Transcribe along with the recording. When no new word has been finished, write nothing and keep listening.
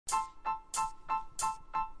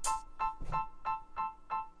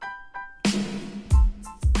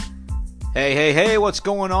Hey, what's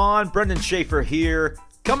going on? Brendan Schaefer here,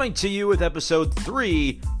 coming to you with episode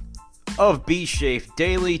 3 of B Schaefer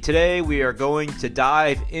Daily. Today we are going to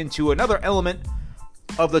dive into another element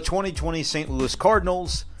of the 2020 St. Louis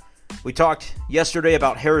Cardinals. We talked yesterday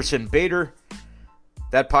about Harrison Bader.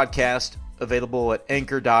 That podcast available at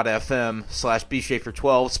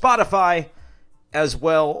anchor.fm/bschaefer12, Spotify as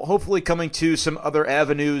well. Hopefully coming to some other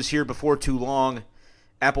avenues here before too long,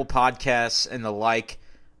 Apple Podcasts and the like.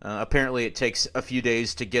 Apparently it takes a few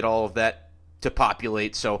days to get all of that to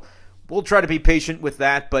populate, so we'll try to be patient with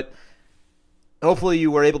that, but hopefully you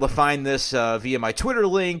were able to find this via my Twitter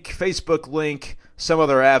link, Facebook link, some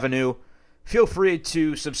other avenue. Feel free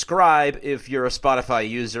to subscribe if you're a Spotify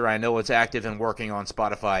user. I know it's active and working on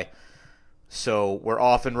Spotify, so we're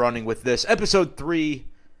off and running with this. Episode 3.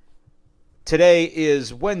 Today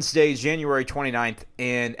is Wednesday, January 29th,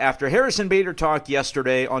 and after Harrison Bader talked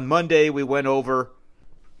yesterday, on Monday we went over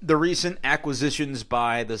the recent acquisitions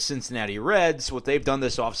by the Cincinnati Reds, what they've done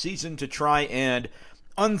this offseason to try and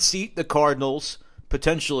unseat the Cardinals,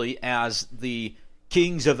 potentially as the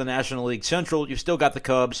kings of the National League Central. You've still got the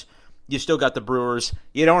Cubs. You've still got the Brewers.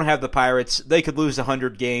 You don't have the Pirates. They could lose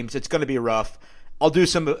 100 games. It's going to be rough. I'll do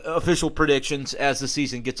some official predictions as the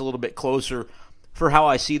season gets a little bit closer for how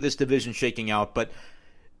I see this division shaking out, but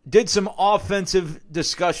did some offensive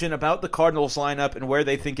discussion about the Cardinals lineup and where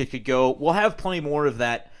they think it could go. We'll have plenty more of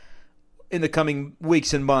that in the coming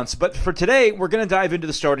weeks and months. But for today, we're going to dive into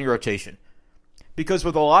the starting rotation. Because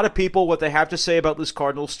with a lot of people, what they have to say about this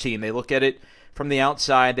Cardinals team, they look at it from the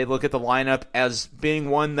outside, they look at the lineup as being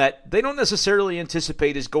one that they don't necessarily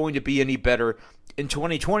anticipate is going to be any better in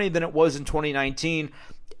 2020 than it was in 2019.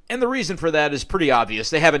 And the reason for that is pretty obvious.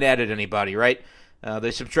 They haven't added anybody, right?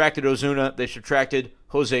 They subtracted Ozuna, they subtracted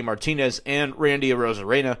Jose Martinez, and Randy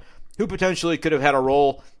Arozarena, who potentially could have had a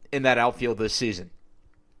role in that outfield this season.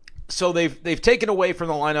 So they've taken away from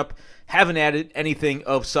the lineup, haven't added anything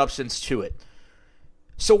of substance to it.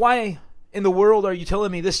 So why in the world are you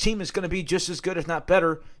telling me this team is going to be just as good, if not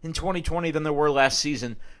better, in 2020 than they were last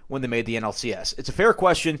season when they made the NLCS? It's a fair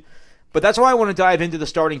question, but that's why I want to dive into the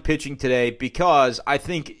starting pitching today, because I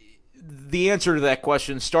think the answer to that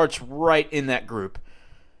question starts right in that group.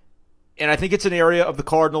 And I think it's an area of the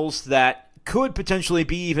Cardinals that could potentially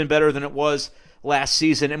be even better than it was last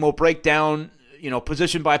season, and we'll break down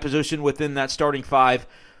position by position within that starting five,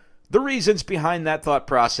 the reasons behind that thought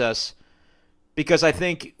process. Because I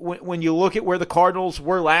think when you look at where the Cardinals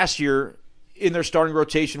were last year in their starting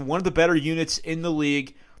rotation, one of the better units in the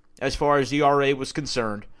league as far as ERA was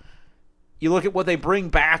concerned. You look at what they bring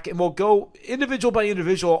back, and we'll go individual by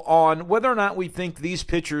individual on whether or not we think these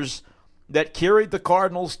pitchers that carried the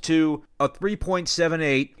Cardinals to a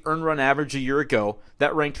 3.78 earned run average a year ago,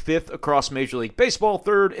 that ranked 5th across Major League Baseball,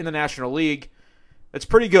 3rd in the National League. That's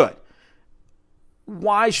pretty good.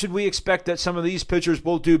 Why should we expect that some of these pitchers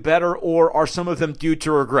will do better, or are some of them due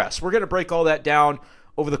to regress? We're going to break all that down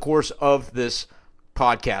over the course of this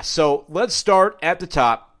podcast. So let's start at the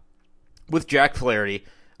top with Jack Flaherty.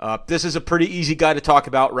 This is a pretty easy guy to talk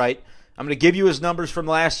about, right? I'm going to give you his numbers from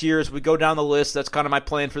last year as we go down the list. That's kind of my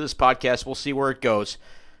plan for this podcast. We'll see where it goes.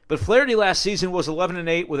 But Flaherty last season was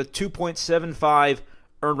 11-8 with a 2.75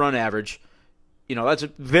 earned run average. That's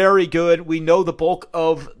very good. We know the bulk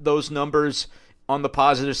of those numbers on the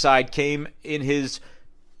positive side came in his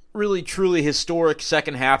really, truly historic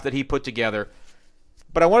second half that he put together.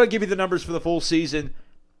 But I want to give you the numbers for the full season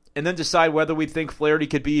and then decide whether we think Flaherty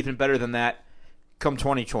could be even better than that come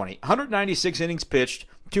 2020. 196 innings pitched,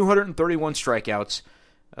 231 strikeouts.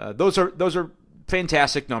 Those are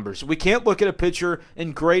fantastic numbers. We can't look at a pitcher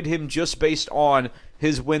and grade him just based on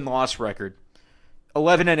his win-loss record.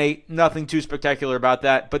 11-8, nothing too spectacular about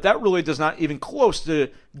that, but that really does not even close to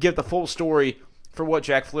give the full story for what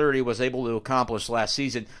Jack Flaherty was able to accomplish last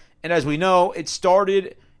season. And as we know, it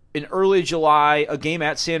started in early July, a game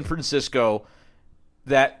at San Francisco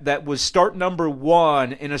that was start number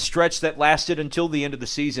 1 in a stretch that lasted until the end of the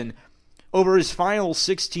season. Over his final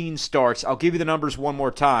 16 starts, I'll give you the numbers one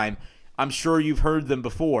more time. I'm sure you've heard them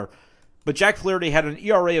before. But Jack Flaherty had an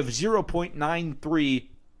ERA of 0.93,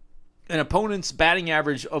 an opponent's batting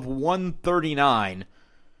average of 139,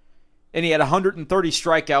 and he had 130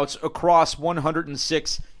 strikeouts across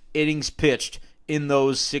 106 innings pitched in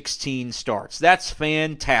those 16 starts. That's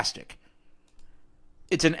fantastic.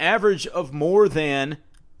 It's an average of more than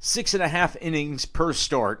 6.5 innings per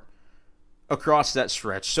start across that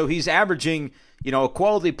stretch. So he's averaging, a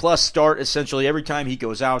quality plus start essentially every time he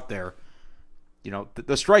goes out there. The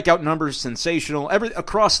strikeout number is sensational.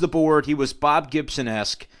 Across the board, he was Bob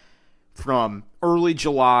Gibson-esque from early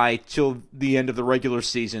July till the end of the regular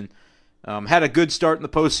season. Had a good start in the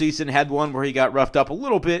postseason, had one where he got roughed up a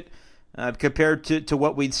little bit compared to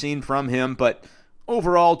what we'd seen from him, but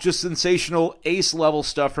overall, just sensational ace-level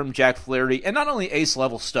stuff from Jack Flaherty. And not only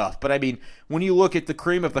ace-level stuff, but I mean, when you look at the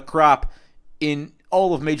cream of the crop in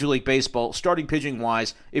all of Major League Baseball, starting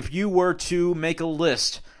pitching-wise, if you were to make a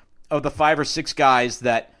list of the 5 or 6 guys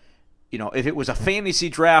that, you know, if it was a fantasy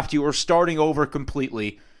draft, you were starting over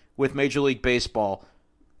completely with Major League Baseball,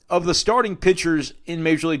 of the starting pitchers in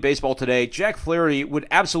Major League Baseball today, Jack Flaherty would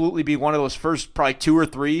absolutely be one of those first probably 2 or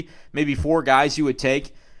 3, maybe 4 guys you would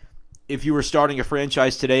take if you were starting a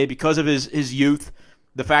franchise today because of his youth,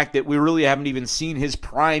 the fact that we really haven't even seen his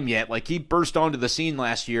prime yet. Like, he burst onto the scene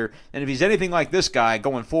last year, and if he's anything like this guy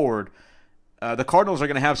going forward, the Cardinals are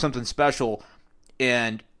going to have something special,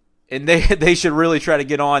 and they should really try to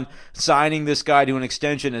get on signing this guy to an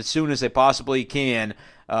extension as soon as they possibly can.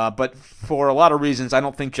 But for a lot of reasons, I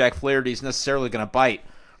don't think Jack Flaherty is necessarily going to bite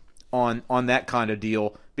on that kind of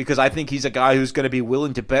deal, because I think he's a guy who's going to be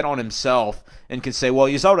willing to bet on himself and can say, well,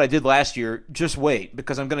 you saw what I did last year, just wait,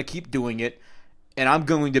 because I'm going to keep doing it, and I'm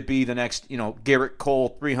going to be the next, Garrett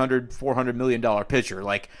Cole, $300, $400 million pitcher.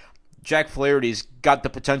 Like, Jack Flaherty's got the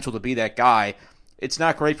potential to be that guy. It's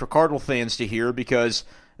not great for Cardinal fans to hear because,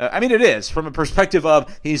 it is, from a perspective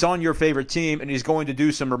of he's on your favorite team and he's going to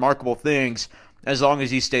do some remarkable things as long as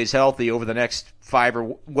he stays healthy over the next 5 or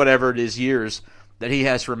whatever it is years that he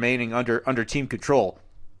has remaining under team control.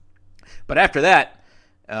 But after that,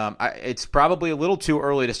 it's probably a little too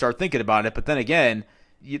early to start thinking about it. But then again,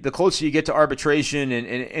 the closer you get to arbitration and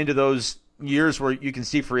into those years where you can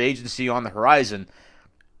see free agency on the horizon,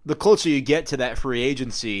 the closer you get to that free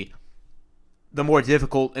agency, the more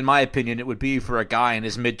difficult, in my opinion, it would be for a guy in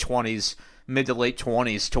his mid to late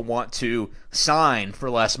 20s to want to sign for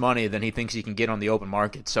less money than he thinks he can get on the open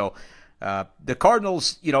market. So the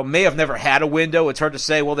Cardinals, may have never had a window. It's hard to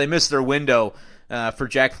say, well, they missed their window for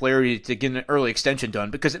Jack Flaherty to get an early extension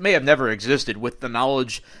done, because it may have never existed with the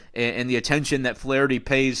knowledge and the attention that Flaherty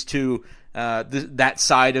pays to that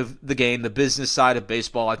side of the game, the business side of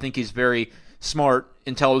baseball. I think he's very smart,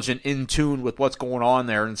 intelligent, in tune with what's going on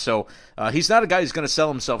there. And so he's not a guy who's going to sell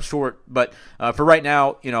himself short. But for right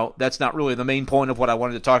now, that's not really the main point of what I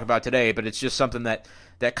wanted to talk about today. But it's just something that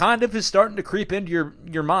kind of is starting to creep into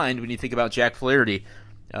your mind when you think about Jack Flaherty.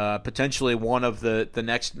 Potentially one of the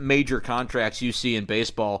next major contracts you see in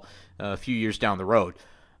baseball a few years down the road.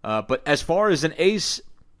 But as far as an ace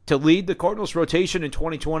to lead the Cardinals rotation in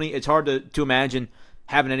 2020, it's hard to imagine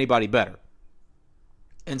having anybody better.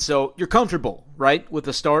 And so you're comfortable, right, with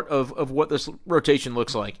the start of what this rotation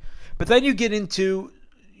looks like. But then you get into,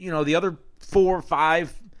 the other 4 or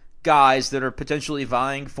 5 guys that are potentially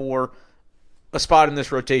vying for a spot in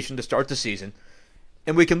this rotation to start the season.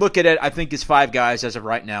 And we can look at it, I think, as 5 guys as of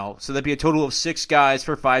right now. So that'd be a total of 6 guys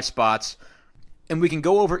for 5 spots. And we can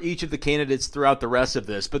go over each of the candidates throughout the rest of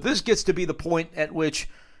this. But this gets to be the point at which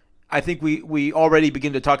I think we already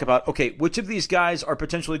begin to talk about, okay, which of these guys are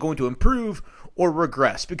potentially going to improve or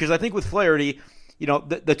regress? Because I think with Flaherty, the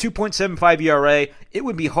 2.75 ERA, it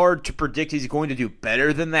would be hard to predict he's going to do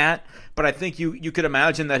better than that. But I think you could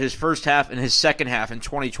imagine that his first half and his second half in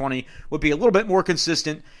 2020 would be a little bit more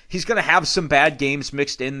consistent. He's going to have some bad games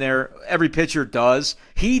mixed in there. Every pitcher does.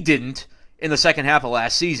 He didn't in the second half of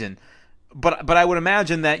last season. But I would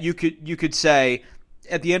imagine that you could say,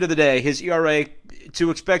 at the end of the day, his ERA,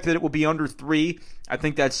 to expect that it will be under 3, I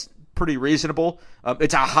think that's pretty reasonable.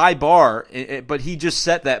 It's a high bar, but he just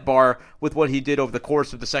set that bar with what he did over the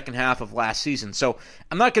course of the second half of last season. So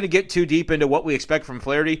I'm not going to get too deep into what we expect from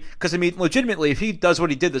Flaherty, because, legitimately, if he does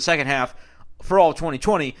what he did the second half for all of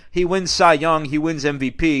 2020, he wins Cy Young, he wins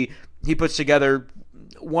MVP, he puts together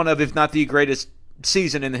one of, if not the greatest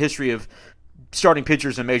season in the history of starting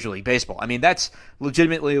pitchers in Major League Baseball. That's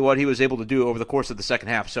legitimately what he was able to do over the course of the second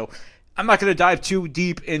half. So I'm not going to dive too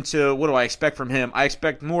deep into what do I expect from him. I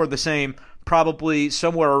expect more of the same, probably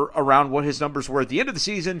somewhere around what his numbers were at the end of the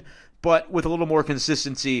season, but with a little more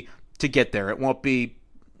consistency to get there. It won't be,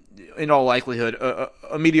 in all likelihood,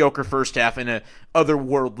 a mediocre first half and a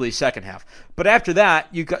otherworldly second half. But after that,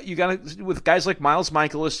 you got with guys like Miles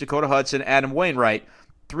Mikolas, Dakota Hudson, Adam Wainwright,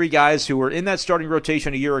 3 guys who were in that starting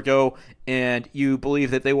rotation a year ago, and you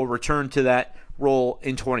believe that they will return to that role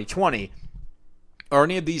in 2020. Are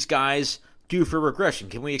any of these guys due for regression?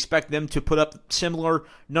 Can we expect them to put up similar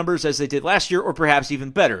numbers as they did last year, or perhaps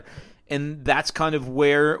even better? And that's kind of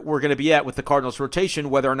where we're going to be at with the Cardinals rotation,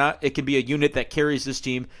 whether or not it can be a unit that carries this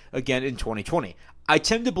team again in 2020. I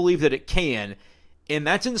tend to believe that it can, And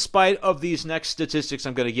that's in spite of these next statistics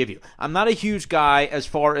I'm going to give you. I'm not a huge guy as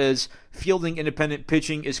far as fielding independent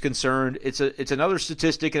pitching is concerned. It's another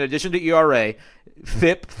statistic in addition to ERA,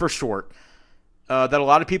 FIP for short, that a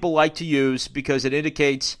lot of people like to use because it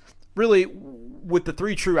indicates really with the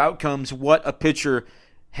three true outcomes what a pitcher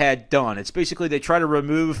had done. It's basically they try to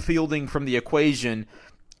remove fielding from the equation.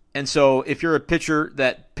 And so if you're a pitcher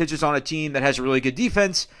that pitches on a team that has a really good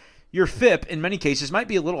defense, your FIP, in many cases, might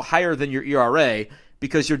be a little higher than your ERA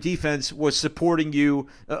because your defense was supporting you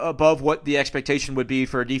above what the expectation would be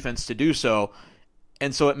for a defense to do so,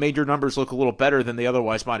 and so it made your numbers look a little better than they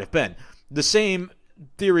otherwise might have been. The same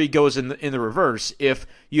theory goes in the reverse. If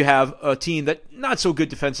you have a team that not so good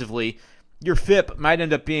defensively, your FIP might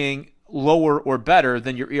end up being lower or better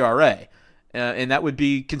than your ERA, and that would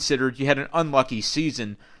be considered you had an unlucky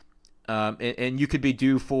season, and you could be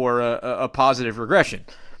due for a positive regression.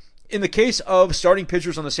 In the case of starting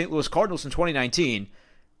pitchers on the St. Louis Cardinals in 2019,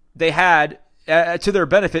 they had, to their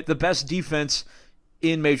benefit, the best defense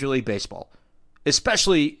in Major League Baseball,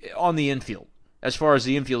 especially on the infield, as far as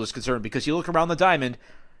the infield is concerned, because you look around the diamond,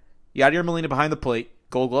 Yadier Molina behind the plate,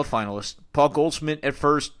 Gold Glove finalist, Paul Goldschmidt at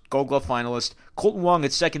first, Gold Glove finalist, Colton Wong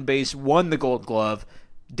at second base, won the Gold Glove,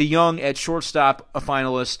 DeYoung at shortstop, a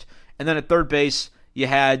finalist, and then at third base, you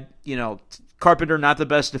had, Carpenter, not the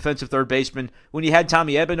best defensive third baseman. When you had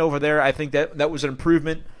Tommy Edman over there, I think that was an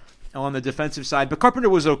improvement on the defensive side. But Carpenter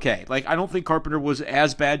was okay. I don't think Carpenter was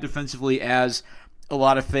as bad defensively as a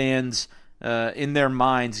lot of fans in their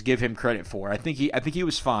minds give him credit for. I think he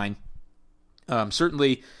was fine.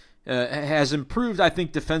 Certainly has improved, I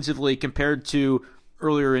think, defensively compared to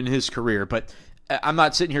earlier in his career. But I'm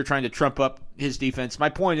not sitting here trying to trump up his defense. My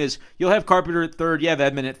point is, you'll have Carpenter at third, you have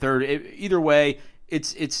Edman at third. Either way,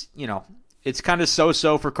 it's kind of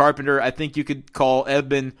so-so for Carpenter. I think you could call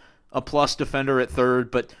Edman a plus defender at third,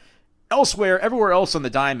 but everywhere else on the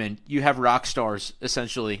diamond, you have rock stars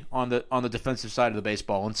essentially on the defensive side of the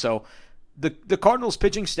baseball. And so the Cardinals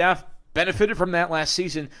pitching staff benefited from that last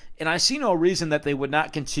season, and I see no reason that they would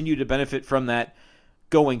not continue to benefit from that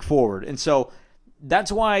going forward. And so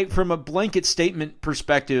that's why, from a blanket statement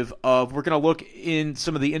perspective of we're going to look in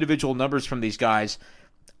some of the individual numbers from these guys,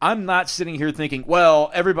 I'm not sitting here thinking,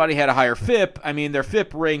 well, everybody had a higher FIP. I mean, their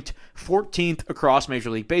FIP ranked 14th across Major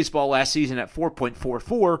League Baseball last season at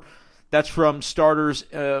 4.44. That's from starters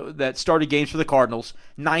that started games for the Cardinals.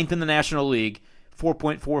 9th in the National League,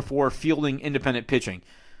 4.44 fielding independent pitching.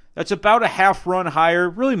 That's about a half run higher,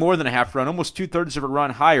 really more than a half run, almost 2/3 of a run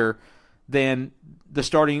higher than the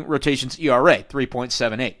starting rotation's ERA,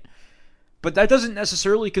 3.78. But that doesn't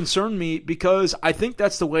necessarily concern me because I think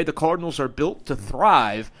that's the way the Cardinals are built to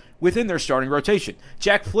thrive within their starting rotation.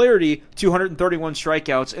 Jack Flaherty, 231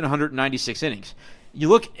 strikeouts in 196 innings. You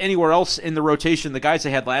look anywhere else in the rotation, the guys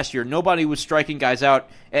they had last year, nobody was striking guys out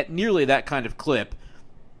at nearly that kind of clip.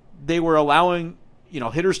 They were allowing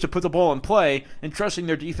hitters to put the ball in play and trusting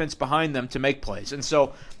their defense behind them to make plays. And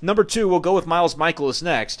so, number 2, we'll go with Miles Mikolas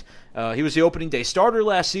next. He was the opening day starter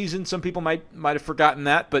last season. Some people might have forgotten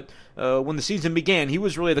that, but when the season began, he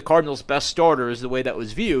was really the Cardinals' best starter is the way that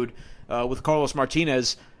was viewed, with Carlos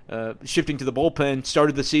Martinez shifting to the bullpen,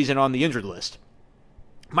 started the season on the injured list.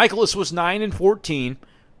 Mikolas was 9-14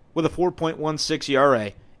 with a 4.16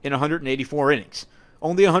 ERA in 184 innings.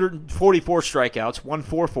 Only 144 strikeouts,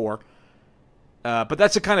 144. But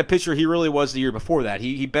that's the kind of pitcher he really was the year before that.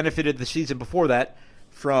 He benefited the season before that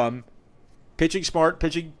from pitching smart,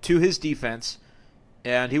 pitching to his defense,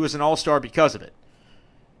 and he was an all-star because of it.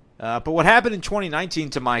 But what happened in 2019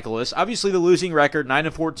 to Mikolas, obviously the losing record,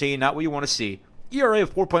 9-14, not what you want to see. ERA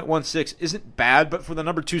of 4.16 isn't bad, but for the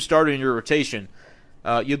number 2 starter in your rotation,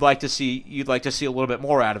 you'd like to see a little bit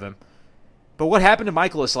more out of him. But what happened to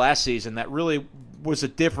Mikolas last season that really was a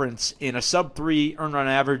difference in a sub-3 earned run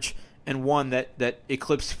average and one that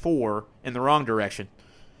eclipsed 4 in the wrong direction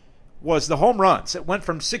was the home runs. It went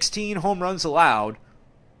from 16 home runs allowed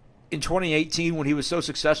in 2018 when he was so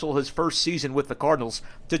successful his first season with the Cardinals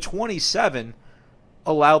to 27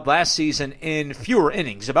 allowed last season in fewer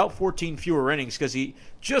innings, about 14 fewer innings because he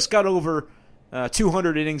just got over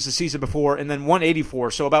 200 innings the season before and then 184,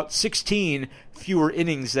 so about 16 fewer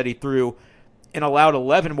innings that he threw and allowed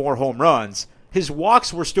 11 more home runs. His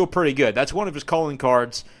walks were still pretty good. That's one of his calling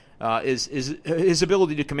cards. Is his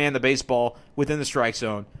ability to command the baseball within the strike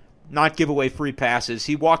zone, not give away free passes.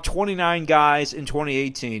 He walked 29 guys in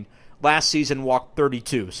 2018. Last season, walked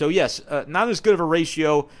 32. So, yes, not as good of a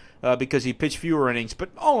ratio because he pitched fewer innings.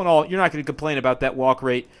 But all in all, you're not going to complain about that walk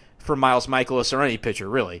rate for Miles Mikolas or any pitcher,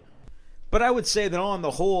 really. But I would say that on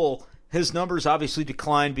the whole, his numbers obviously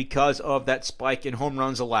declined because of that spike in home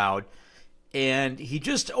runs allowed. and he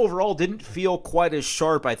just overall didn't feel quite as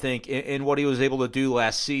sharp, I think, in what he was able to do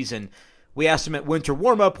last season. We asked him at winter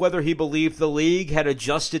warm-up whether he believed the league had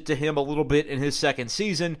adjusted to him a little bit in his second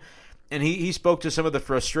season, and he spoke to some of the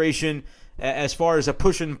frustration as far as a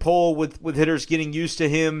push and pull with hitters getting used to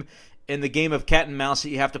him in the game of cat and mouse that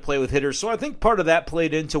you have to play with hitters. So I think part of that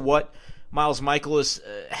played into what Miles Mikolas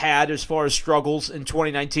had as far as struggles in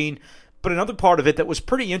 2019. But another part of it that was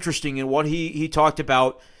pretty interesting in what he talked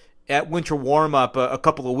about at winter warm-up a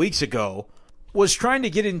couple of weeks ago was trying to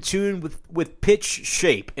get in tune with pitch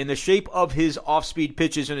shape and the shape of his off-speed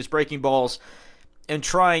pitches and his breaking balls, and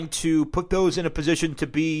trying to put those in a position to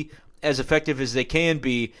be as effective as they can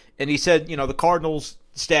be. And he said, the Cardinals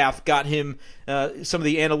staff got him some of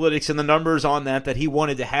the analytics and the numbers on that he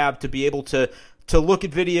wanted to have to be able to look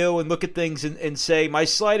at video and look at things and say, my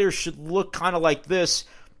slider should look kind of like this,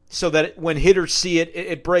 so that when hitters see it,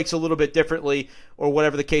 it breaks a little bit differently, or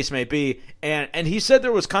whatever the case may be. And he said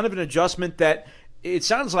there was kind of an adjustment that it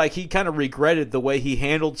sounds like he kind of regretted the way he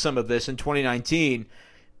handled some of this in 2019,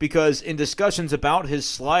 because in discussions about his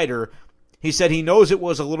slider, he said he knows it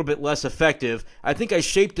was a little bit less effective. I think I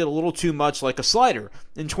shaped it a little too much like a slider.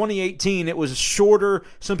 In 2018, it was shorter.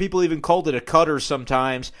 Some people even called it a cutter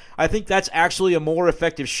sometimes. I think that's actually a more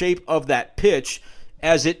effective shape of that pitch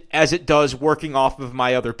as it does working off of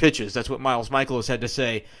my other pitches. That's what Miles Mikolas had to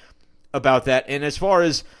say about that. And as far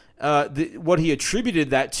as what he attributed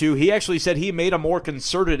that to, he actually said he made a more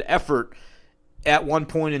concerted effort at one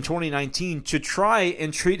point in 2019 to try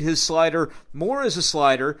and treat his slider more as a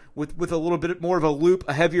slider with a little bit more of a loop,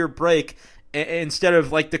 a heavier break, instead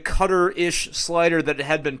of like the cutter-ish slider that it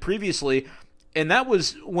had been previously. And that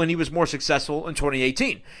was when he was more successful in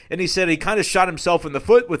 2018. And he said he kind of shot himself in the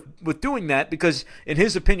foot with doing that, because in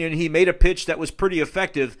his opinion, he made a pitch that was pretty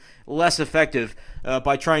effective, less effective,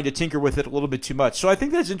 by trying to tinker with it a little bit too much. So I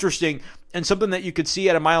think that's interesting, and something that you could see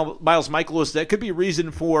out of Miles Mikolas that could be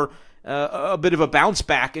reason for a bit of a bounce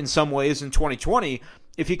back in some ways in 2020,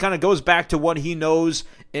 if he kind of goes back to what he knows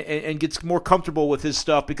and gets more comfortable with his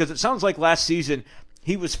stuff, because it sounds like last season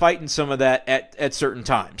he was fighting some of that at certain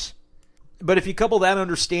times. But if you couple that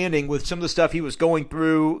understanding with some of the stuff he was going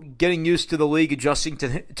through, getting used to the league, adjusting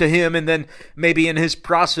to him, and then maybe in his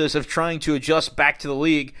process of trying to adjust back to the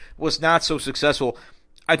league was not so successful,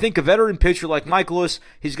 I think a veteran pitcher like Mikolas,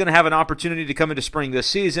 he's going to have an opportunity to come into spring this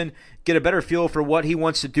season, get a better feel for what he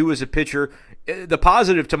wants to do as a pitcher. The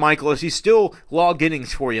positive to Mikolas, he still logged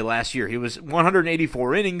innings for you last year. He was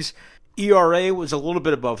 184 innings. ERA was a little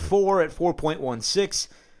bit above 4 at 4.16.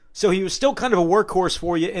 So he was still kind of a workhorse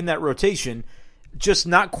for you in that rotation, just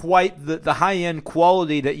not quite the high-end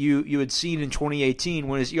quality that you had seen in 2018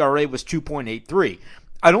 when his ERA was 2.83.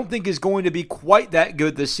 I don't think is going to be quite that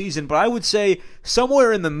good this season, but I would say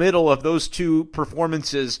somewhere in the middle of those two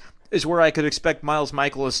performances is where I could expect Miles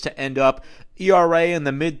Mikolas to end up. ERA in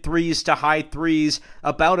the mid-3s to high 3s,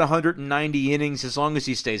 about 190 innings as long as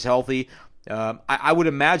he stays healthy. I would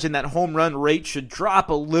imagine that home run rate should drop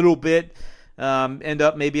a little bit, end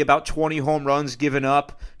up maybe about 20 home runs given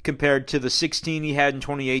up compared to the 16 he had in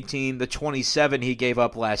 2018, the 27 he gave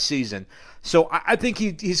up last season. So I think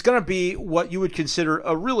he's going to be what you would consider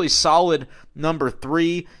a really solid number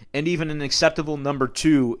 3 and even an acceptable number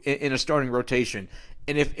 2 in a starting rotation.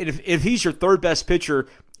 And if he's your third best pitcher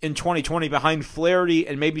in 2020 behind Flaherty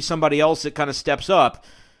and maybe somebody else that kind of steps up,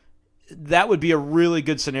 that would be a really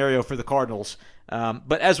good scenario for the Cardinals.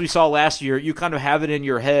 But as we saw last year, you kind of have it in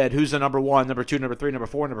your head who's the number 1, number 2, number 3, number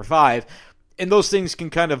 4, number 5, and those things can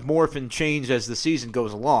kind of morph and change as the season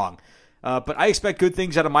goes along. But I expect good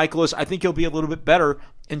things out of Mikolas. I think he'll be a little bit better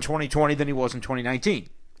in 2020 than he was in 2019.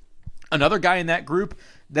 Another guy in that group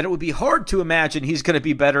that it would be hard to imagine he's going to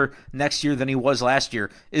be better next year than he was last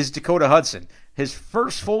year is Dakota Hudson. His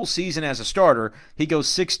first full season as a starter, he goes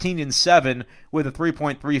 16-7 with a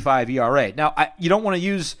 3.35 ERA. Now, you don't want to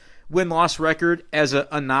use win-loss record as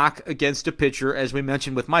a knock against a pitcher, as we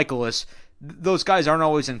mentioned with Mikolas. Those guys aren't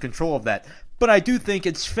always in control of that. But I do think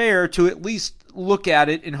it's fair to at least look at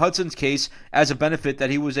it, in Hudson's case, as a benefit that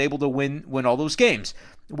he was able to win all those games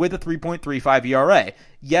with a 3.35 ERA.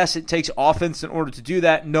 Yes, it takes offense in order to do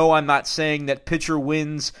that. No, I'm not saying that pitcher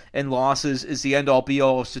wins and losses is the end-all,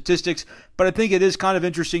 be-all of statistics, but I think it is kind of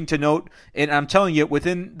interesting to note, and I'm telling you,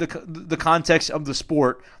 within the context of the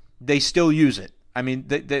sport, they still use it. I mean,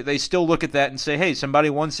 they still look at that and say, hey, somebody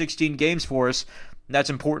won 16 games for us. That's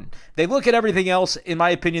important. They look at everything else. In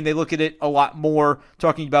my opinion, they look at it a lot more,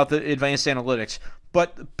 talking about the advanced analytics.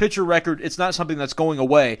 But the pitcher record, it's not something that's going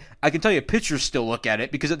away. I can tell you pitchers still look at it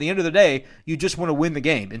because at the end of the day, you just want to win the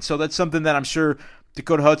game. And so that's something that I'm sure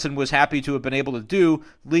Dakota Hudson was happy to have been able to do,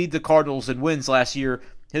 lead the Cardinals in wins last year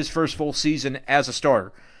his first full season as a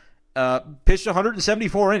starter. Pitched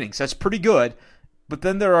 174 innings. That's pretty good. But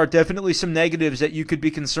then there are definitely some negatives that you could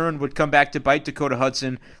be concerned would come back to bite Dakota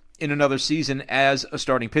Hudson in another season as a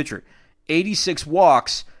starting pitcher. 86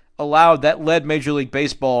 walks allowed, that led Major League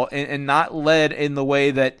Baseball, and not led in the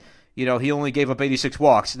way that, he only gave up 86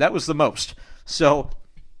 walks. That was the most. So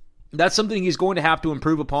that's something he's going to have to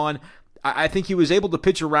improve upon. I think he was able to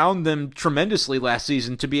pitch around them tremendously last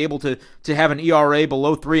season to be able to have an ERA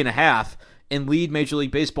below 3.5 and lead Major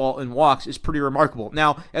League Baseball in walks is pretty remarkable.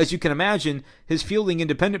 Now, as you can imagine, his fielding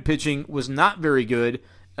independent pitching was not very good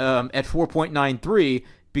at 4.93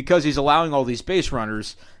 because he's allowing all these base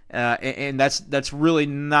runners, and that's really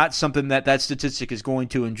not something that statistic is going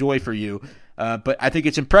to enjoy for you. But I think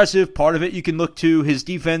it's impressive. Part of it you can look to his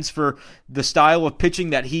defense for the style of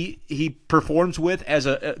pitching that he performs with as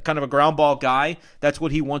a kind of a ground ball guy. That's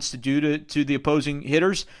what he wants to do to the opposing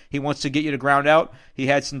hitters. He wants to get you to ground out. He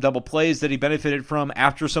had some double plays that he benefited from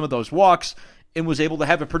after some of those walks and was able to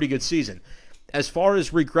have a pretty good season. As far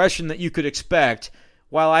as regression that you could expect,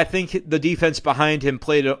 while I think the defense behind him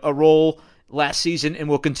played a role last season and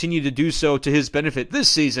will continue to do so to his benefit this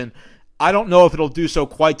season, I don't know if it'll do so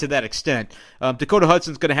quite to that extent. Dakota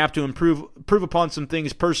Hudson's going to have to improve upon some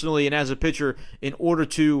things personally and as a pitcher in order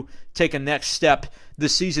to take a next step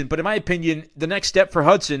this season. But in my opinion, the next step for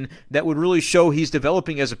Hudson that would really show he's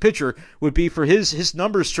developing as a pitcher would be for his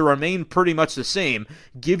numbers to remain pretty much the same.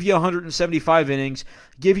 Give you 175 innings,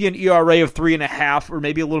 give you an ERA of 3.5 or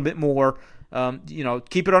maybe a little bit more.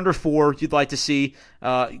 Keep it under 4. You'd like to see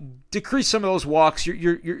decrease some of those walks.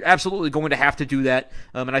 You're absolutely going to have to do that,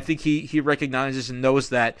 and I think he recognizes and knows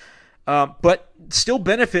that. But still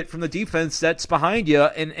benefit from the defense that's behind you,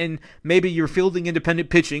 and maybe you're fielding independent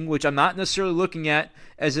pitching, which I'm not necessarily looking at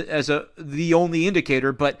as the only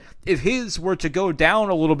indicator. But if his were to go down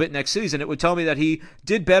a little bit next season, it would tell me that he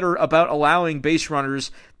did better about allowing base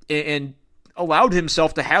runners and allowed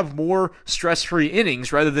himself to have more stress-free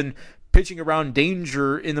innings rather than pitching around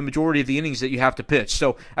danger in the majority of the innings that you have to pitch.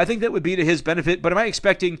 So I think that would be to his benefit. But am I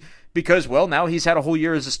expecting, because, now he's had a whole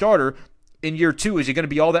year as a starter, in year 2, is he going to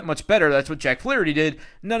be all that much better? That's what Jack Flaherty did.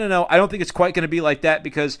 No. I don't think it's quite going to be like that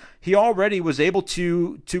because he already was able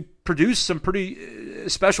to produce some pretty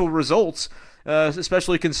special results,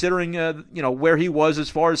 especially considering where he was as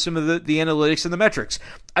far as some of the analytics and the metrics.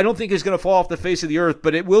 I don't think he's going to fall off the face of the earth,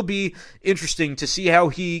 but it will be interesting to see how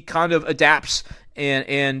he kind of adapts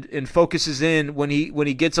and focuses in when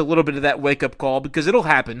he gets a little bit of that wake-up call, because it'll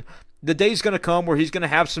happen. The day's going to come where he's going to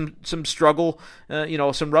have some struggle,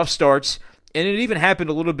 some rough starts, and it even happened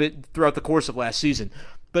a little bit throughout the course of last season.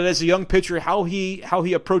 But as a young pitcher, how he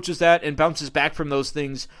approaches that and bounces back from those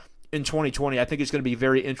things in 2020, I think it's going to be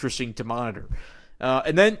very interesting to monitor.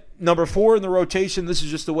 And then number 4 in the rotation, this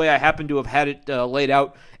is just the way I happen to have had it laid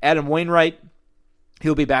out, Adam Wainwright.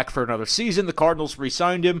 He'll be back for another season. The Cardinals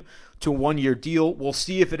re-signed him to a 1-year deal. We'll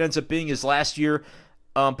see if it ends up being his last year.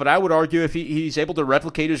 But I would argue if he's able to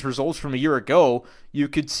replicate his results from a year ago, you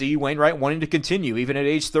could see Wainwright wanting to continue, even at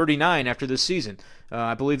age 39 after this season.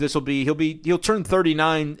 I believe he'll turn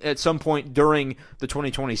 39 at some point during the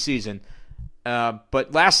 2020 season.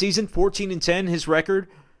 But last season, 14-10, his record,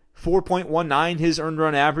 4.19 his earned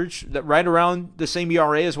run average, that right around the same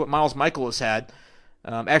ERA as what Miles Mikolas had.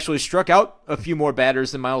 Actually struck out a few more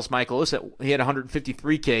batters than Miles Mikolas. He had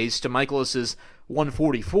 153 Ks to Mikolas's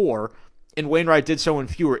 144, and Wainwright did so in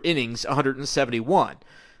fewer innings, 171.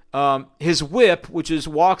 His WHIP, which is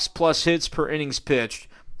walks plus hits per innings pitched,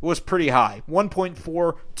 was pretty high,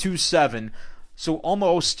 1.427, so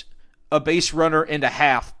almost a base runner and a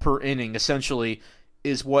half per inning, essentially,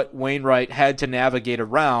 is what Wainwright had to navigate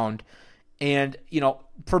around. And,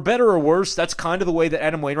 for better or worse, that's kind of the way that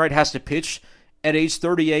Adam Wainwright has to pitch at age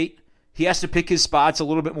 38. He has to pick his spots a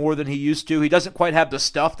little bit more than he used to. He doesn't quite have the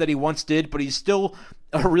stuff that he once did, but he's still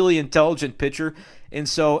a really intelligent pitcher. And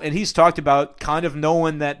he's talked about kind of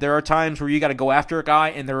knowing that there are times where you got to go after a guy,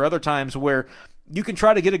 and there are other times where you can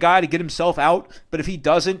try to get a guy to get himself out, but if he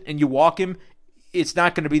doesn't and you walk him, it's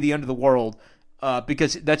not going to be the end of the world.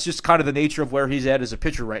 Because that's just kind of the nature of where he's at as a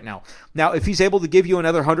pitcher right now. Now, if he's able to give you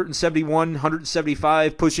another 171,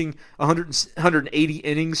 175, pushing 180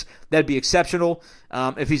 innings, that'd be exceptional.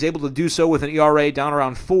 If he's able to do so with an ERA down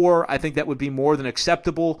around 4, I think that would be more than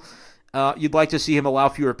acceptable. You'd like to see him allow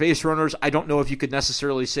fewer base runners. I don't know if you could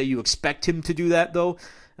necessarily say you expect him to do that, though.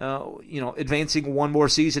 Advancing one more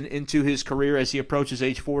season into his career as he approaches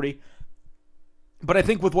age 40. But I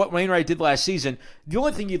think with what Wainwright did last season, the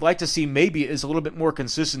only thing you'd like to see maybe is a little bit more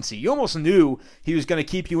consistency. You almost knew he was going to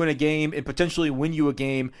keep you in a game and potentially win you a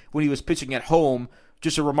game when he was pitching at home.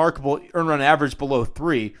 Just a remarkable earned run average below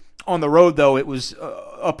 3. On the road, though, it was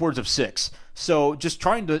upwards of 6. So just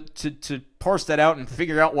trying to parse that out and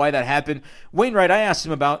figure out why that happened. Wainwright, I asked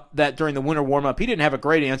him about that during the winter warm-up. He didn't have a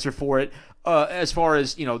great answer for it as far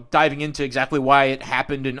as, diving into exactly why it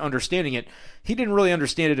happened and understanding it. He didn't really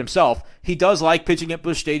understand it himself. He does like pitching at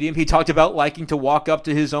Busch Stadium. He talked about liking to walk up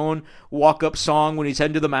to his own walk-up song when he's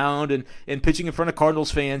heading to the mound and pitching in front of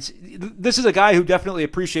Cardinals fans. This is a guy who definitely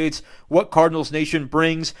appreciates what Cardinals Nation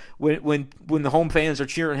brings when the home fans are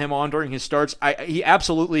cheering him on during his starts. He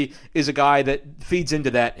absolutely is a guy that feeds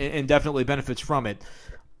into that and definitely benefits from it.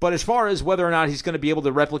 But as far as whether or not he's going to be able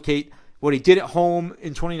to replicate what he did at home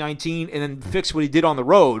in 2019 and then fix what he did on the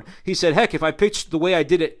road, he said, heck, if I pitched the way I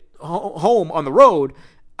did it home on the road,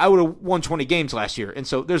 I would have won 20 games last year. And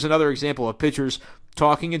so there's another example of pitchers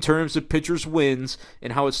talking in terms of pitchers' wins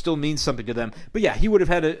and how it still means something to them. But yeah, he would have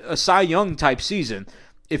had a Cy Young type season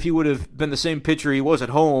if he would have been the same pitcher he was at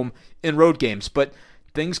home in road games. But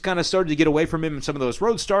things kind of started to get away from him in some of those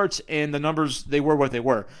road starts, and the numbers, they were what they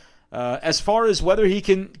were. As far as whether he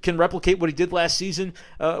can replicate what he did last season,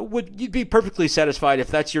 you'd be perfectly satisfied if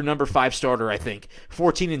that's your number 5 starter, I think.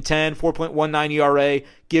 14-10, 4.19 ERA,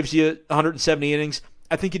 gives you 170 innings.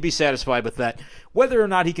 I think you'd be satisfied with that. Whether or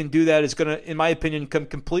not he can do that is going to, in my opinion, come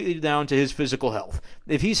completely down to his physical health.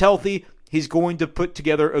 If he's healthy, he's going to put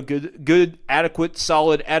together a good, adequate,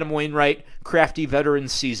 solid Adam Wainwright, crafty veteran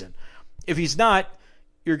season. If he's not,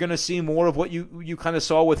 you're going to see more of what you kind of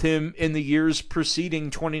saw with him in the years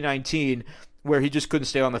preceding 2019, where he just couldn't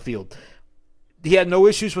stay on the field. He had no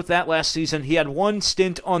issues with that last season. He had one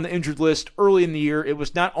stint on the injured list early in the year. It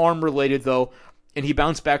was not arm-related, though, and he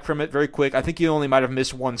bounced back from it very quick. I think he only might have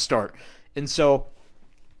missed one start. And so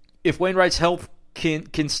if Wainwright's health can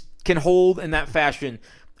hold in that fashion,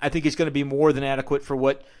 I think he's going to be more than adequate for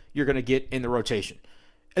what you're going to get in the rotation.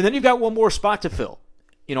 And then you've got one more spot to fill.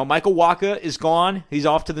 Michael Wacha is gone. He's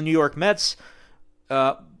off to the New York Mets.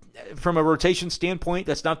 From a rotation standpoint,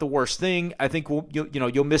 that's not the worst thing. I think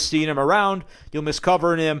you'll miss seeing him around. You'll miss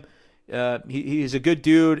covering him. He's a good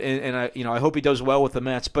dude, and I hope he does well with the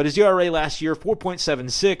Mets. But his ERA last year,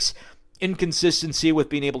 4.76, inconsistency with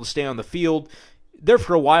being able to stay on the field. There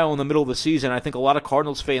for a while in the middle of the season, I think a lot of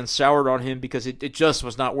Cardinals fans soured on him because it just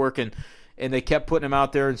was not working, and they kept putting him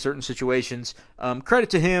out there in certain situations. Credit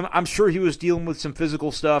to him. I'm sure he was dealing with some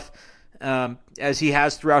physical stuff as he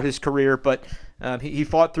has throughout his career, but he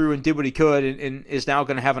fought through and did what he could and is now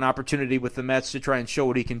going to have an opportunity with the Mets to try and show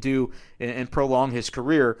what he can do and prolong his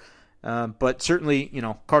career. But certainly,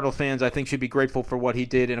 Cardinal fans, I think, should be grateful for what he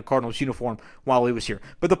did in a Cardinals uniform while he was here.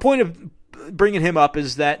 But the point of bringing him up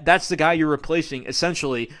is that that's the guy you're replacing,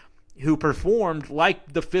 essentially, who performed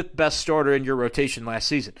like the 5th best starter in your rotation last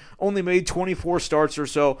season. Only made 24 starts or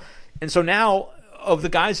so. And so now, of the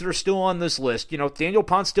guys that are still on this list, Daniel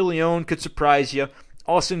Ponce de Leon could surprise you.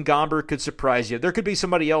 Austin Gomber could surprise you. There could be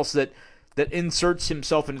somebody else that inserts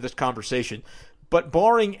himself into this conversation. But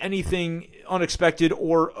barring anything unexpected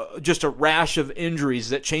or just a rash of injuries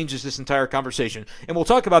that changes this entire conversation, and we'll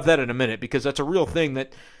talk about that in a minute because that's a real thing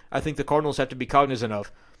that I think the Cardinals have to be cognizant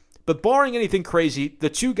of. But barring anything crazy, the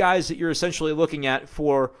 2 guys that you're essentially looking at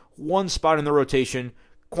for one spot in the rotation,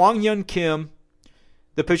 Kwang-Hyun Kim,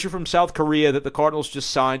 the pitcher from South Korea that the Cardinals just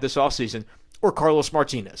signed this offseason, or Carlos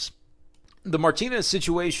Martinez. The Martinez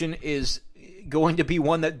situation is going to be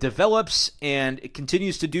one that develops, and it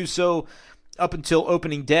continues to do so up until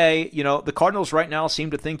opening day. The Cardinals right now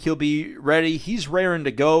seem to think he'll be ready. He's raring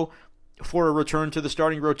to go for a return to the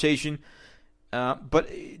starting rotation, but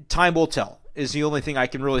time will tell is the only thing I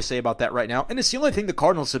can really say about that right now. And it's the only thing the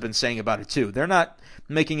Cardinals have been saying about it, too. They're not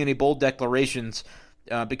making any bold declarations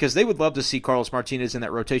because they would love to see Carlos Martinez in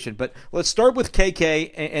that rotation. But let's start with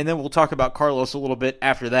KK, and then we'll talk about Carlos a little bit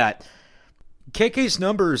after that. KK's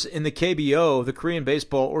numbers in the KBO, the Korean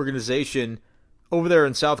Baseball Organization, over there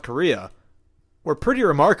in South Korea, were pretty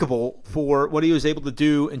remarkable for what he was able to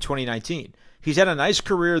do in 2019. He's had a nice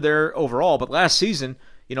career there overall, but last season,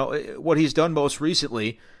 what he's done most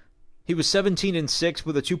recently, he was 17-6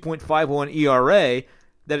 with a 2.51 ERA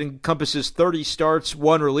that encompasses 30 starts,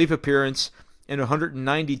 1 relief appearance, and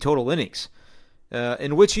 190 total innings,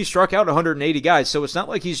 in which he struck out 180 guys. So it's not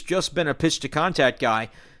like he's just been a pitch-to-contact guy.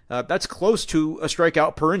 That's close to a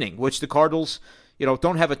strikeout per inning, which the Cardinals,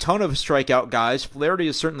 don't have a ton of strikeout guys. Flaherty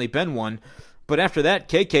has certainly been one. But after that,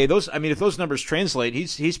 KK, if those numbers translate,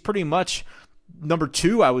 he's pretty much number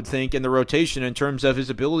 2, I would think, in the rotation in terms of his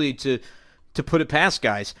ability to put it past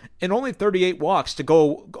guys. And only 38 walks to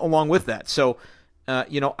go along with that. So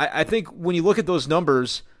I think when you look at those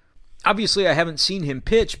numbers, obviously I haven't seen him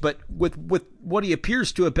pitch, but with what he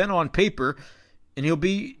appears to have been on paper, and he'll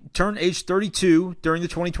be turned age 32 during the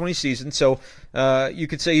 2020 season, so you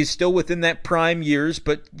could say he's still within that prime years,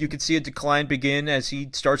 but you could see a decline begin as he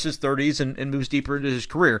starts his 30s and moves deeper into his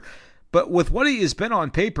career. But with what he has been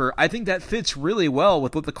on paper, I think that fits really well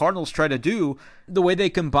with what the Cardinals try to do, the way they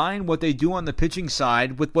combine what they do on the pitching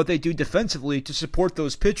side with what they do defensively to support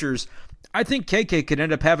those pitchers. I think KK could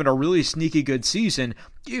end up having a really sneaky good season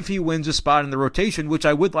if he wins a spot in the rotation, which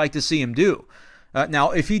I would like to see him do.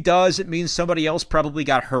 Now, if he does, it means somebody else probably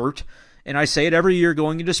got hurt. And I say it every year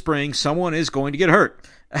going into spring, someone is going to get hurt.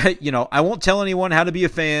 I won't tell anyone how to be a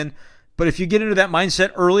fan, but if you get into that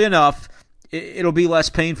mindset early enough, it'll be less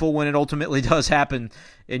painful when it ultimately does happen.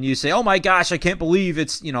 And you say, oh my gosh, I can't believe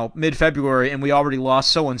it's, mid-February and we already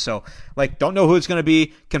lost so-and-so. Don't know who it's going to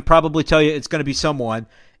be, can probably tell you it's going to be someone.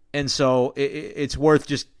 And so it's worth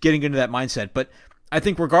just getting into that mindset. But I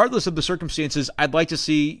think regardless of the circumstances, I'd like to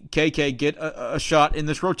see KK get a shot in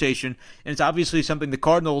this rotation. And it's obviously something the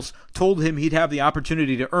Cardinals told him he'd have the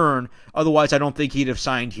opportunity to earn. Otherwise, I don't think he'd have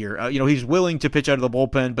signed here. He's willing to pitch out of the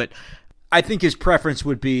bullpen, but I think his preference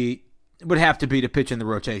would have to be to pitch in the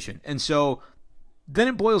rotation. And so then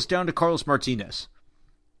it boils down to Carlos Martinez.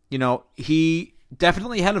 He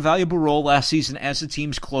definitely had a valuable role last season as the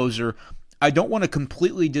team's closer. I don't want to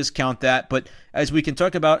completely discount that, but as we can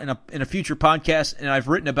talk about in a future podcast, and I've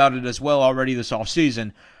written about it as well already this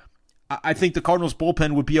offseason, I think the Cardinals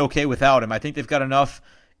bullpen would be okay without him. I think they've got enough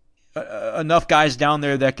guys down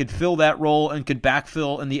there that could fill that role and could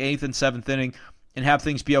backfill in the 8th and 7th inning and have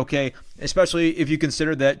things be okay, especially if you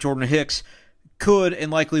consider that Jordan Hicks could and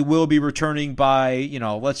likely will be returning by,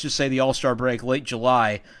 let's just say the All-Star break, late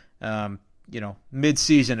July,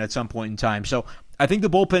 mid-season at some point in time. So I think the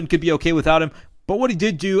bullpen could be okay without him. But what he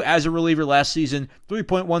did do as a reliever last season,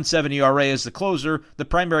 3.17 ERA as the closer, the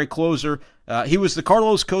primary closer. He was the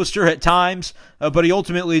Carlos coaster at times, but he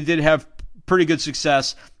ultimately did have pretty good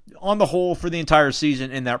success on the whole for the entire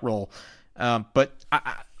season in that role. But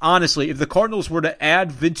honestly, if the Cardinals were to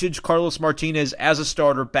add vintage Carlos Martinez as a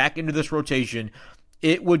starter back into this rotation,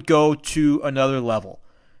 it would go to another level.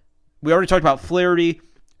 We already talked about Flaherty.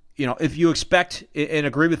 If you expect and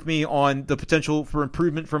agree with me on the potential for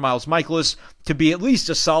improvement for Miles Mikolas to be at least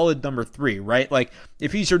a solid number 3, right?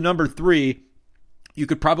 If he's your number 3, you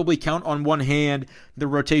could probably count on one hand the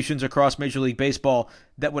rotations across Major League Baseball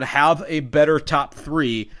that would have a better top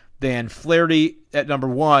 3 than Flaherty at number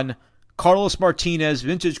 1, Carlos Martinez,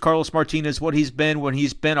 vintage Carlos Martinez, what he's been when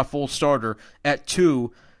he's been a full starter at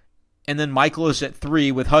 2, and then Mikolas at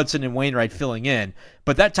 3 with Hudson and Wainwright filling in.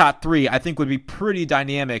 But that top 3, I think, would be pretty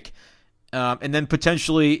dynamic. And then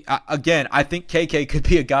potentially, again, I think KK could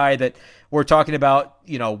be a guy that we're talking about,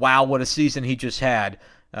 wow, what a season he just had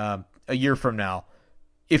a year from now,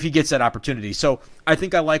 if he gets that opportunity. So I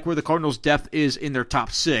think I like where the Cardinals' depth is in their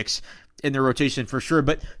top 6 in their rotation for sure.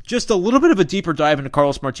 But just a little bit of a deeper dive into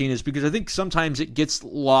Carlos Martinez, because I think sometimes it gets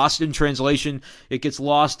lost in translation. It gets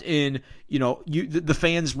lost in, the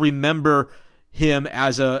fans remember him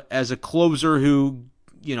as a closer who,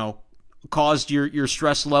 caused your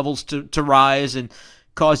stress levels to rise and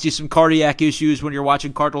caused you some cardiac issues when you're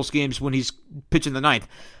watching Cardinals games when he's pitching the 9th.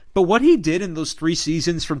 But what he did in those 3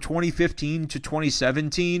 seasons from 2015 to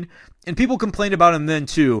 2017, and people complained about him then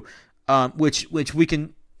too, which we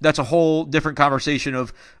can. That's a whole different conversation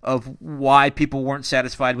of why people weren't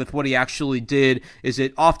satisfied with what he actually did. Is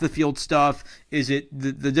it off the field stuff? Is it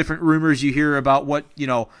the different rumors you hear about what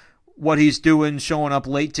he's doing, showing up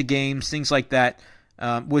late to games, things like that?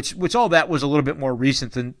 Which all that was a little bit more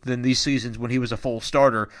recent than these seasons when he was a full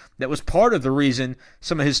starter. That was part of the reason,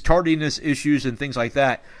 some of his tardiness issues and things like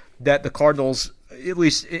that the Cardinals, at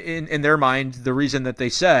least in their mind, the reason that they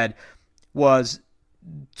said was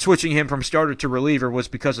switching him from starter to reliever was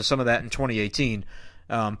because of some of that in 2018.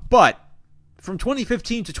 But from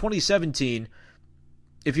 2015 to 2017,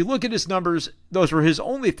 if you look at his numbers, those were his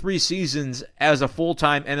only 3 seasons as a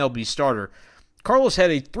full-time MLB starter. Carlos had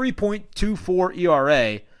a 3.24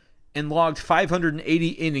 ERA and logged 580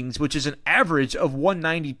 innings, which is an average of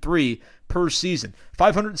 193 per season.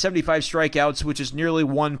 575 strikeouts, which is nearly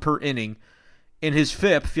 1 per inning. In his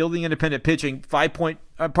FIP, fielding independent pitching,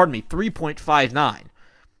 3.59,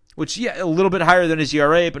 which, a little bit higher than his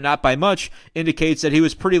ERA, but not by much, indicates that he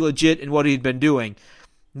was pretty legit in what he'd been doing.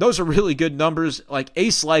 Those are really good numbers, like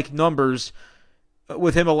ace-like numbers,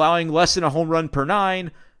 with him allowing less than a home run per 9.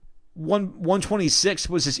 126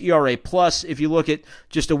 was his ERA plus. If you look at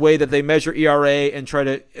just a way that they measure ERA and try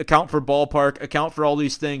to account for ballpark, account for all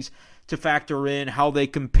these things to factor in how they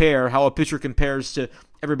compare, how a pitcher compares to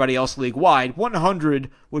everybody else league-wide.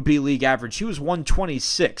 100 would be league average. He was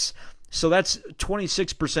 126. So that's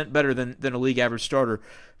 26% better than a league average starter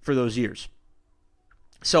for those years.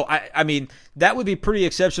 So, I mean, that would be pretty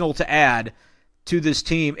exceptional to add to this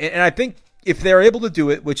team. And I think if they're able to do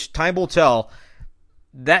it, which time will tell,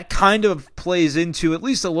 that kind of plays into at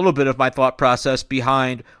least a little bit of my thought process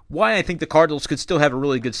behind why I think the Cardinals could still have a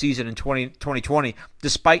really good season in 2020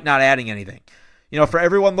 despite not adding anything. You know, for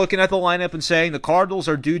everyone looking at the lineup and saying the Cardinals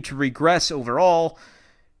are due to regress overall,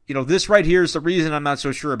 you know, this right here is the reason I'm not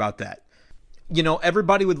so sure about that. You know,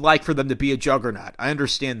 everybody would like for them to be a juggernaut. I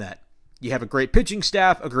understand that. You have a great pitching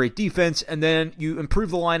staff, a great defense, and then you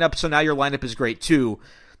improve the lineup, so now your lineup is great too.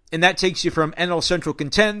 And that takes you from NL Central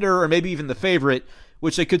contender, or maybe even the favorite,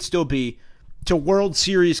 which they could still be, to World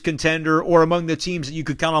Series contender, or among the teams that you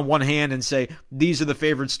could count on one hand and say, these are the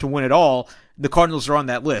favorites to win it all. The Cardinals are on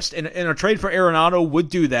that list. And a trade for Arenado would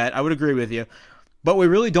do that. I would agree with you. But we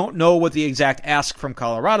really don't know what the exact ask from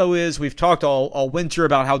Colorado is. We've talked all winter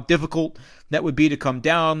about how difficult that would be to come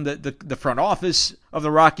down. The front office of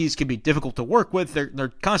the Rockies can be difficult to work with.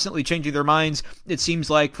 They're constantly changing their minds, it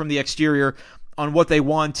seems like, from the exterior on what they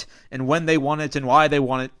want and when they want it and why they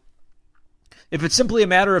want it. If it's simply a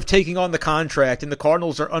matter of taking on the contract and the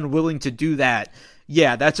Cardinals are unwilling to do that,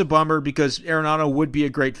 yeah, that's a bummer because Arenado would be a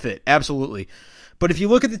great fit. Absolutely. But if you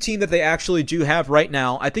look at the team that they actually do have right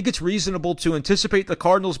now, I think it's reasonable to anticipate the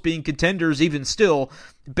Cardinals being contenders even still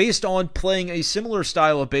based on playing a similar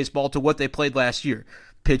style of baseball to what they played last year,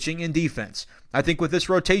 pitching and defense. I think with this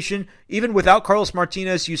rotation, even without Carlos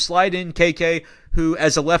Martinez, you slide in KK, who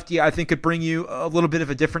as a lefty I think could bring you a little bit of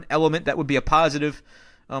a different element that would be a positive.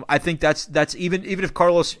 I think that's even if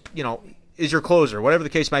Carlos, you know, is your closer, whatever the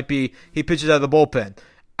case might be, he pitches out of the bullpen.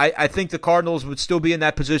 I think the Cardinals would still be in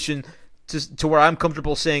that position to where I'm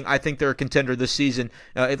comfortable saying I think they're a contender this season,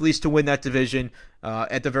 at least to win that division,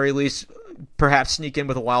 at the very least, perhaps sneak in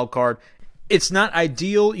with a wild card. It's not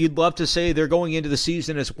ideal. You'd love to say they're going into the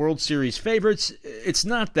season as World Series favorites. It's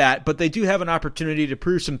not that, but they do have an opportunity to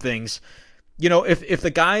prove some things. You know, if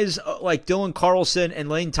the guys like Dylan Carlson and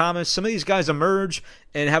Lane Thomas, some of these guys emerge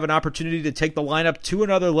and have an opportunity to take the lineup to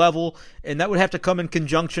another level, and that would have to come in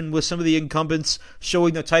conjunction with some of the incumbents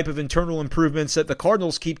showing the type of internal improvements that the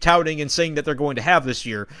Cardinals keep touting and saying that they're going to have this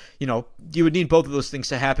year. You know, you would need both of those things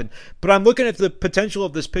to happen. But I'm looking at the potential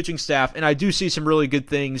of this pitching staff, and I do see some really good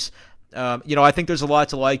things. You know, I think there's a lot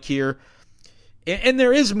to like here. And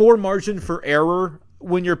there is more margin for error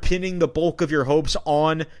when you're pinning the bulk of your hopes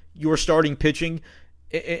on your starting pitching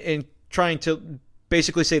and trying to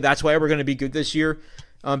basically say that's why we're going to be good this year,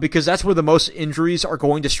 because that's where the most injuries are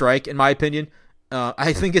going to strike, in my opinion.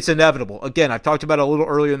 I think it's inevitable. Again, I've talked about it a little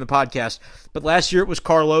earlier in the podcast, but last year it was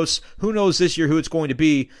Carlos. Who knows this year who it's going to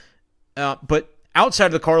be? But outside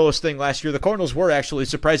of the Carlos thing last year, the Cardinals were actually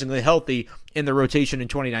surprisingly healthy in the rotation in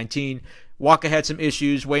 2019. Waka had some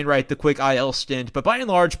issues, Wainwright the quick IL stint, but by and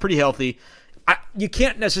large, pretty healthy. You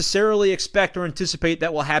can't necessarily expect or anticipate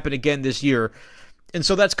that will happen again this year. And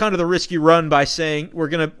so that's kind of the risk you run by saying we're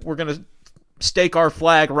gonna stake our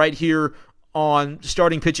flag right here on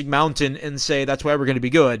starting pitching mountain and say that's why we're going to be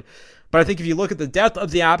good. But I think if you look at the depth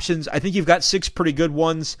of the options, I think you've got 6 pretty good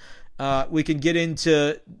ones. We can get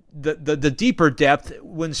into the deeper depth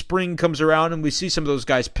when spring comes around and we see some of those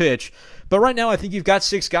guys pitch. But right now I think you've got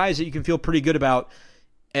 6 guys that you can feel pretty good about.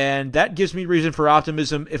 And that gives me reason for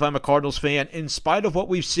optimism if I'm a Cardinals fan, in spite of what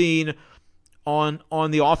we've seen on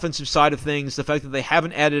the offensive side of things, the fact that they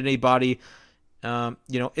haven't added anybody. You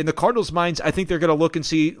know, in the Cardinals' minds, I think they're going to look and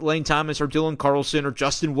see Lane Thomas or Dylan Carlson or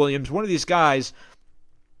Justin Williams. One of these guys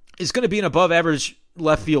is going to be an above-average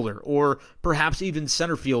left fielder or perhaps even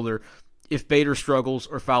center fielder if Bader struggles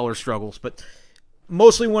or Fowler struggles. But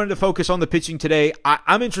mostly wanted to focus on the pitching today.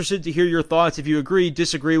 I'm interested to hear your thoughts. If you agree,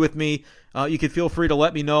 disagree with me, you can feel free to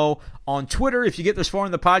let me know on Twitter. If you get this far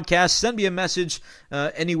in the podcast, send me a message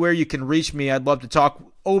anywhere you can reach me. I'd love to talk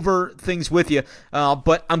over things with you.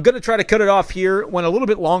 But I'm going to try to cut it off here. Went a little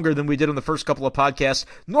bit longer than we did on the first couple of podcasts.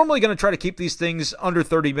 Normally going to try to keep these things under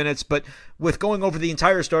 30 minutes, but with going over the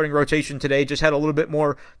entire starting rotation today, just had a little bit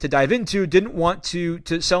more to dive into. Didn't want to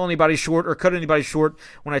sell anybody short or cut anybody short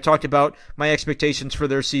when I talked about my expectations for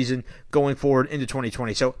their season going forward into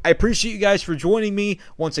 2020. So I appreciate you guys for joining me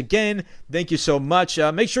once again. Thank you so much.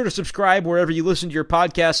 Make sure to subscribe wherever you listen to your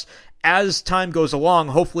podcasts. As time goes along,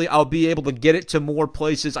 hopefully I'll be able to get it to more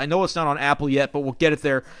places. I know it's not on Apple yet, but we'll get it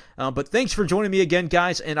there. But thanks for joining me again,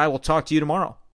 guys, and I will talk to you tomorrow.